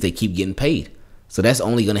QBs, they keep getting paid. So that's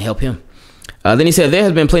only going to help him. Then he said, there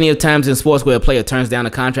has been plenty of times in sports where a player turns down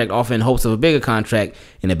a contract offer in hopes of a bigger contract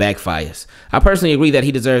and it backfires. I personally agree that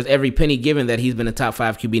he deserves every penny given that he's been a top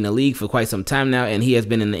 5 QB in the league for quite some time now, and he has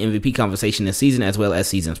been in the MVP conversation this season as well as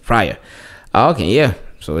seasons prior. Okay, yeah.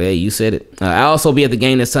 So, yeah, you said it. I'll also be at the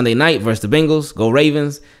game this Sunday night versus the Bengals. Go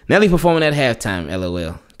Ravens. Nelly performing at halftime.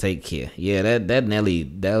 LOL. Take care. Yeah, that Nelly,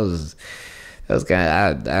 that was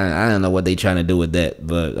kind of, I don't know what they trying to do with that,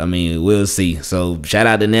 but I mean, we'll see. So shout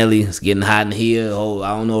out to Nelly. It's getting hot in here. Oh,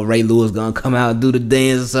 I don't know if Ray Lewis gonna come out and do the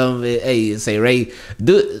dance or something. Hey, say Ray,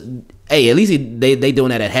 do. Hey, at least they doing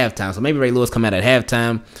that at halftime. So maybe Ray Lewis come out at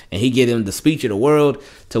halftime and he get him the speech of the world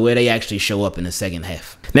to where they actually show up in the second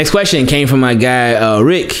half. Next question came from my guy,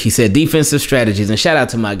 Rick. He said defensive strategies. And shout out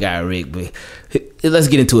to my guy, Rick. But let's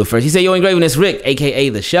get into it first. He said, yo, Ingraven, it's Rick, a.k.a.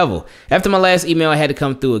 The Shovel. After my last email, I had to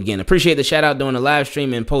come through again. Appreciate the shout out during the live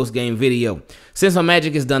stream and post-game video. Since my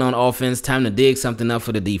magic is done on offense, time to dig something up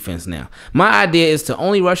for the defense now. My idea is to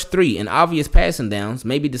only rush 3 in obvious passing downs,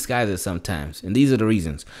 maybe disguise it sometimes. And these are the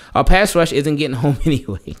reasons. Our pass rush isn't getting home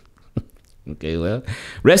anyway. Okay, well,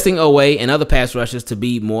 resting away and other pass rushes to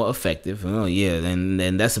be more effective. Oh, yeah,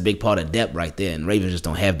 and that's a big part of depth right there, and Ravens just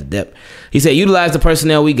don't have the depth. He said, utilize the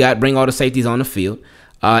personnel we got, bring all the safeties on the field,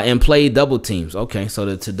 and play double teams. Okay,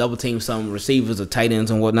 so to double team some receivers or tight ends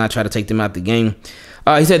and whatnot, try to take them out the game.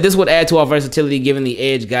 He said, this would add to our versatility, giving the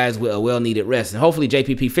edge guys with a well-needed rest. And hopefully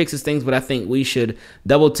JPP fixes things, but I think we should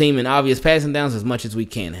double team in obvious passing downs as much as we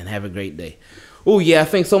can, and have a great day. Oh, yeah, I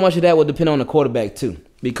think so much of that will depend on the quarterback, too.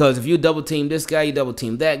 Because if you double team this guy, you double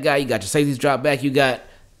team that guy, you got your safeties drop back, you got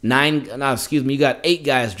 8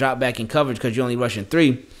 guys drop back in coverage because you're only rushing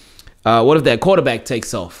 3. What if that quarterback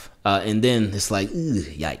takes off? And then it's like,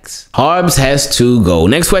 yikes. Harbs has to go.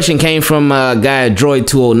 Next question came from guy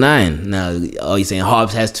Droid209. Now, are you saying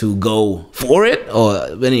Harbs has to go for it?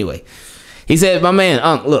 But anyway, he said, my man,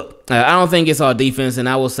 look, I don't think it's our defense, and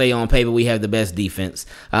I will say on paper we have the best defense.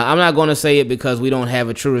 I'm not going to say it because we don't have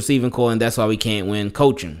a true receiving core, and that's why we can't win.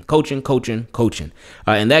 Coaching.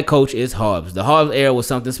 And that coach is Harbs. The Harbs era was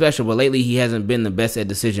something special, but lately he hasn't been the best at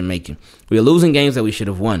decision-making. We are losing games that we should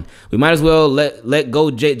have won. We might as well let go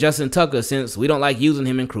Justin Tucker since we don't like using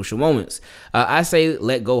him in crucial moments. I say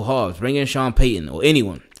let go Harbs. Bring in Sean Payton or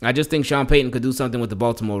anyone. I just think Sean Payton could do something with the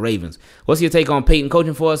Baltimore Ravens. What's your take on Payton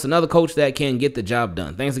coaching for us? Another coach that can get the job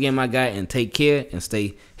done. Thanks again, my guy, and take care and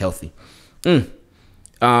stay healthy. The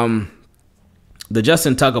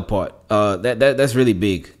Justin Tucker part, that's really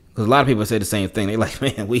big. Because a lot of people say the same thing. They're like,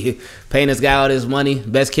 man, we paying this guy all this money,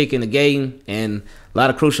 best kick in the game, and a lot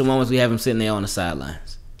of crucial moments we have him sitting there on the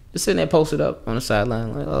sidelines. Just sitting there posted up on the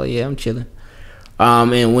sideline, like, oh yeah, I'm chilling.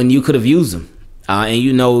 And when you could have used him, and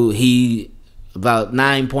you know he about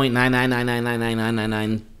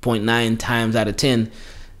 9.9999999.9 times out of 10,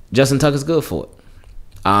 Justin Tucker's good for it.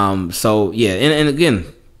 So yeah, and again,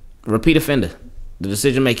 repeat offender. The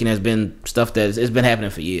decision making has been stuff that it's been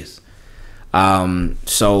happening for years.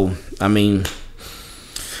 So I mean,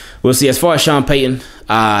 we'll see. As far as Sean Payton,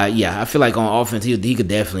 yeah, I feel like on offense he could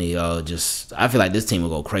definitely I feel like this team will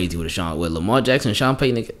go crazy with Lamar Jackson and Sean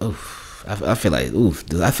Payton. I feel like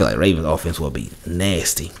Ravens offense will be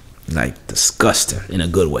nasty. Like disgusting in a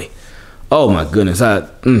good way. Oh my goodness, I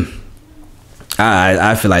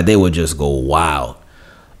feel like they would just go wild.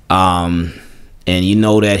 And you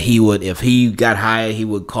know that he would, if he got hired, he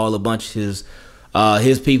would call a bunch of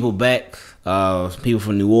his people back, people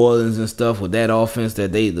from New Orleans and stuff with that offense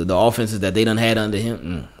that the offenses that they done had under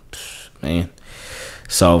him. Man,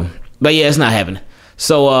 So, but yeah, it's not happening.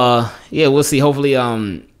 So yeah, we'll see. Hopefully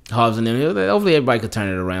Hobbs and them, hopefully everybody could turn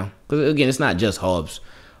it around. Because again, it's not just Hobbs.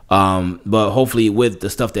 But hopefully with the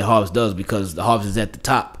stuff that Hobbs does, because the Hobbs is at the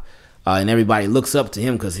top, and everybody looks up to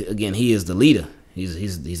him because again, he is the leader.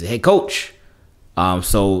 He's a head coach.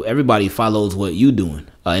 So everybody follows what you're doing,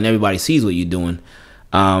 and everybody sees what you're doing.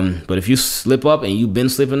 But if you slip up and you've been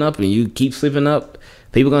slipping up and you keep slipping up,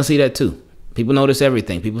 people gonna see that too. People notice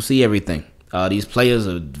everything. People see everything. These players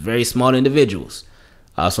are very smart individuals,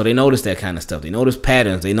 so they notice that kind of stuff. They notice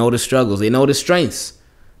patterns. They notice struggles. They notice strengths.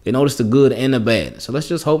 They notice the good and the bad. So let's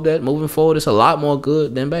just hope that moving forward, it's a lot more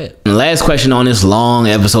good than bad. And the last question on this long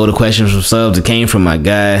episode of Questions from Subs, it came from my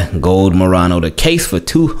guy, Gold Morano. The case for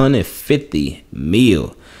 $250 million.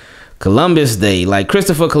 Columbus Day. Like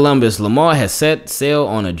Christopher Columbus, Lamar has set sail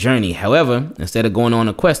on a journey. However, instead of going on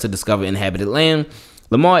a quest to discover inhabited land,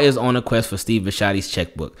 Lamar is on a quest for Steve Bisciotti's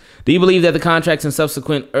checkbook. Do you believe that the contracts and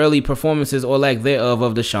subsequent early performances or lack thereof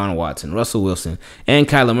of Deshaun Watson, Russell Wilson, and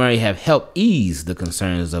Kyler Murray have helped ease the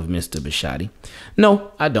concerns of Mr. Bisciotti?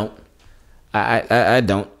 No, I don't. I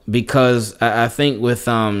don't, because I think with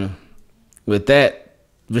that,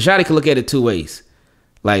 Bisciotti could look at it two ways.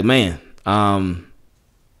 Like, man, Deshaun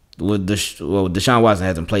Watson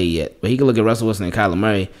hasn't played yet, but he could look at Russell Wilson and Kyler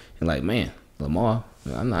Murray and like, man, Lamar,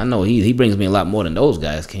 I know he brings me a lot more than those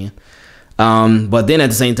guys can. But then at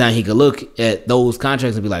the same time, he could look at those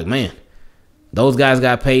contracts and be like, man, those guys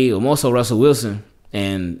got paid, or more so Russell Wilson,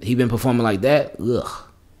 and he been performing like that. Ugh,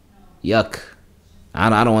 yuck.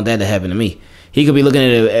 I don't want that to happen to me. He could be looking at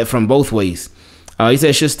it from both ways. He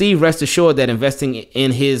said, should Steve rest assured that investing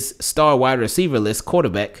in his star wide receiver list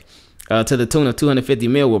quarterback to the tune of $250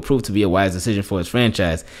 million will prove to be a wise decision for his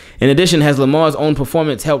franchise? In addition, has Lamar's own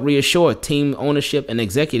performance helped reassure team ownership and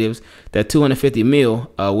executives that $250 million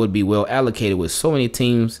would be well allocated with so many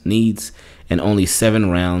teams' needs and only 7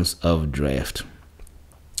 rounds of draft?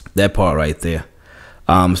 That part right there.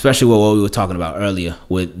 Especially what we were talking about earlier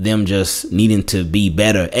with them just needing to be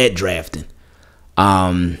better at drafting.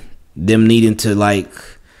 Them needing to, like,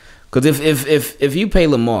 because if you pay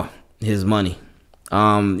Lamar his money,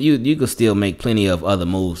 you could still make plenty of other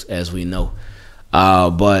moves, as we know.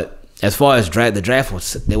 But as far as the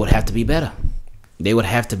draft, they would have to be better. They would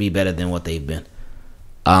have to be better than what they've been.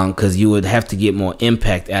 Because you would have to get more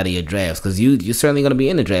impact out of your drafts. Because you're certainly going to be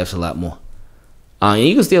in the drafts a lot more. And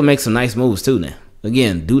you can still make some nice moves too now.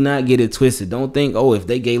 Again, do not get it twisted. Don't think, oh, if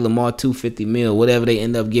they gave Lamar $250 million, whatever they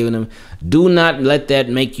end up giving him, do not let that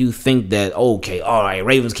make you think that, okay, all right,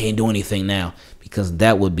 Ravens can't do anything now. Because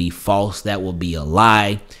that would be false. That would be a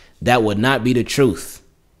lie. That would not be the truth.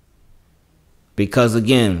 Because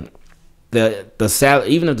again, the salary,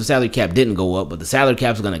 even if the salary cap didn't go up, but the salary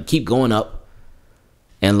cap is going to keep going up,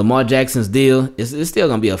 and Lamar Jackson's deal is still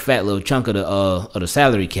going to be a fat little chunk of the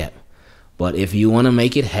salary cap. But if you want to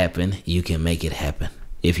make it happen, you can make it happen.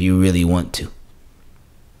 If you really want to.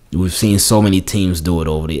 We've seen so many teams do it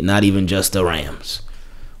over the years. Not even just the Rams.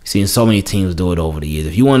 We've seen so many teams do it over the years.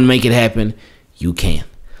 If you want to make it happen, you can.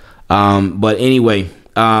 But anyway,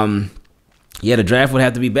 yeah, the draft would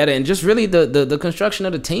have to be better. And just really the construction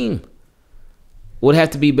of the team would have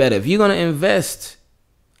to be better. If you're going to invest,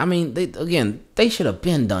 I mean, they should have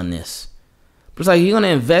been done this. But it's like, you're going to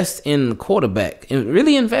invest in quarterback and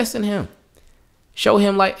really invest in him. Show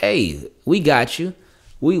him like, hey, we got you.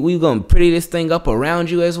 We going to pretty this thing up around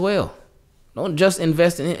you as well. Don't just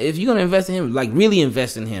invest in him. If you're going to invest in him, like really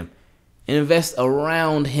invest in him. And invest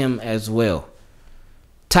around him as well.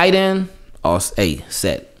 Tight end,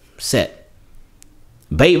 set.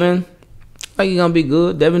 Bateman, like you're gonna be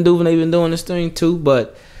good. Devin Duvernay been doing this thing too,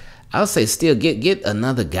 but I'll say still get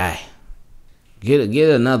another guy. Get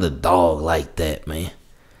another dog like that, man.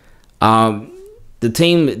 The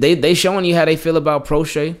team they showing you how they feel about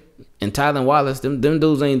Prochet and Tylan Wallace. Them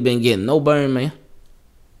dudes ain't been getting no burn, man.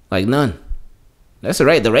 Like none. That's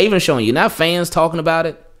right. The Ravens showing you, not fans talking about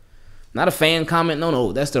it. Not a fan comment.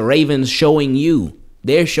 No. That's the Ravens showing you.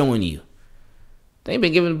 They're showing you. They ain't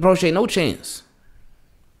been giving Prochet no chance.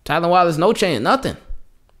 Tylan Wallace, no chance.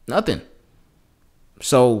 Nothing.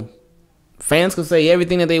 So, fans can say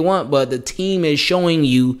everything that they want, but the team is showing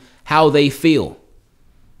you how they feel.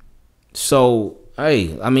 So,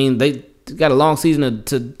 hey, I mean, they got a long season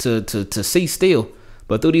to see still.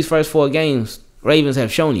 But through these first 4 games, Ravens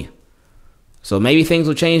have shown you. So, maybe things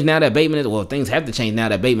will change now that Bateman is... Well, things have to change now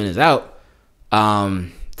that Bateman is out.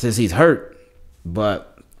 Since he's hurt.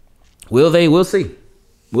 But will they? We'll see.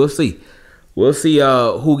 We'll see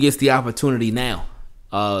who gets the opportunity now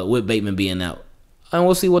with Bateman being out. And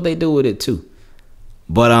we'll see what they do with it too.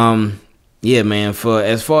 But yeah, man,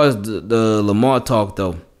 as far as the Lamar talk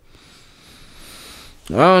though,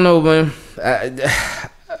 I don't know, man. I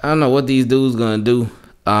don't know what these dudes gonna do.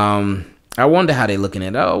 I wonder how they looking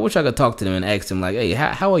at it. I wish I could talk to them and ask them, like, hey,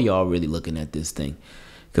 how are y'all really looking at this thing?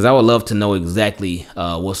 Because I would love to know exactly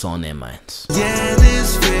what's on their minds. Yeah,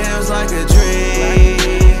 this feels like a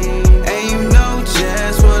dream, and you know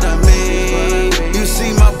just what I mean. You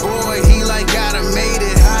see my boy, he like gotta made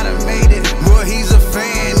it. Boy, he's a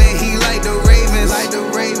fan and he like the Ravens,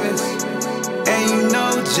 and you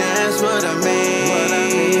know just what I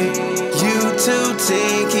mean. You 2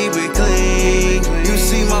 team, keep it clean. You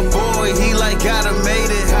see my boy, he like gotta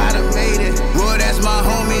made it.